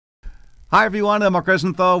Hi, everyone. I'm Mark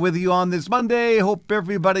Rosenthal with you on this Monday. Hope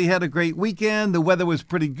everybody had a great weekend. The weather was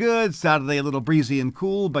pretty good. Saturday, a little breezy and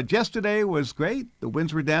cool, but yesterday was great. The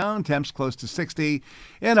winds were down, temps close to 60,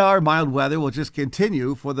 and our mild weather will just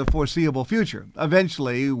continue for the foreseeable future.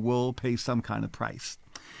 Eventually, we'll pay some kind of price.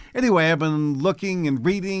 Anyway, I've been looking and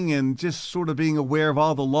reading and just sort of being aware of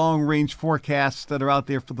all the long-range forecasts that are out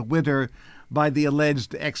there for the winter by the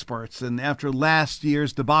alleged experts. And after last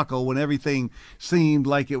year's debacle, when everything seemed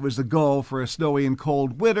like it was a go for a snowy and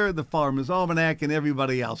cold winter, the Farmer's Almanac and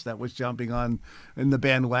everybody else that was jumping on in the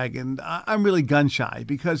bandwagon, I'm really gun-shy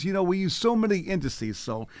because, we use so many indices.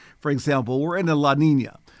 So, for example, we're in a La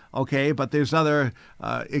Nina. Okay, but there's other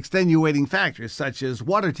extenuating factors such as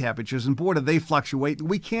water temperatures, and boy, do they fluctuate.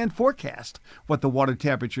 We can't forecast what the water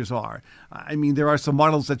temperatures are. I mean, there are some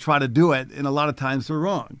models that try to do it, and a lot of times they're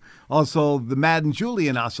wrong. Also, the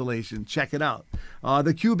Madden-Julian oscillation, check it out.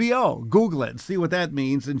 The QBO, Google it, see what that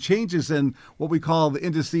means, and changes in what we call the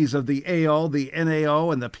indices of the AO, the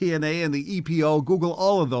NAO, and the PNA, and the EPO. Google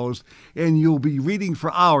all of those, and you'll be reading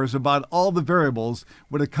for hours about all the variables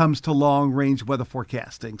when it comes to long-range weather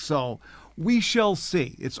forecasting. So we shall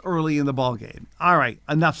see. It's early in the ballgame. All right,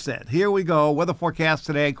 enough said. Here we go. Weather forecast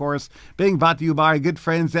today, of course, being brought to you by our good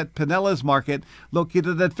friends at Pinella's Market,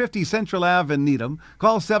 located at 50 Central Ave in Needham.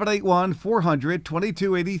 Call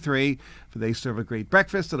 781-400-2283. For they serve a great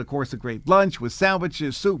breakfast and, of course, a great lunch with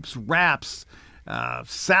sandwiches, soups, wraps,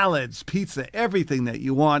 salads, pizza, everything that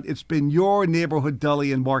you want. It's been your neighborhood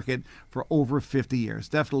deli and market for over 50 years.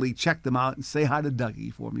 Definitely check them out and say hi to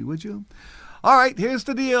Dougie for me, would you? All right, here's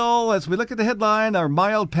the deal. As we look at the headline, our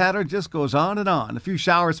mild pattern just goes on and on. A few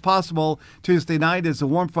showers possible Tuesday night as the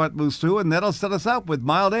warm front moves through, and that'll set us up with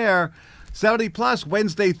mild air. 70 plus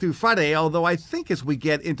Wednesday through Friday, although I think as we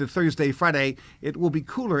get into Thursday, Friday, it will be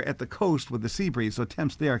cooler at the coast with the sea breeze, so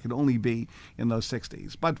temps there can only be in those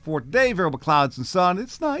 60s. But for today, variable clouds and sun,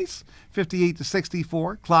 it's nice. 58 to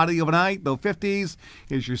 64, cloudy overnight, low 50s.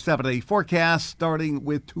 Here's your 7-day forecast starting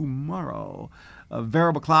with tomorrow.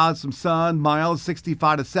 Variable clouds, some sun, mild,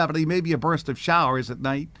 65 to 70, maybe a burst of showers at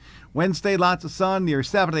night. Wednesday, lots of sun, near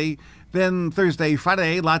 70. Then Thursday,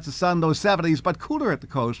 Friday, lots of sun, low 70s, but cooler at the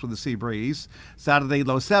coast with the sea breeze. Saturday,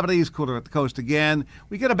 low 70s, cooler at the coast again.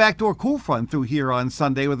 We get a backdoor cool front through here on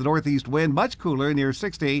Sunday with a northeast wind, much cooler, near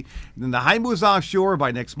 60. And then the high moves offshore.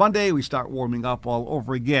 By next Monday, we start warming up all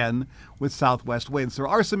over again with southwest winds. There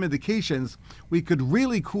are some indications we could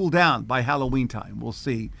really cool down by Halloween time. We'll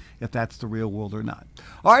see if that's the real world or not.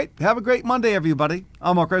 All right, have a great Monday, everybody.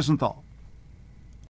 I'm Mark Rosenthal.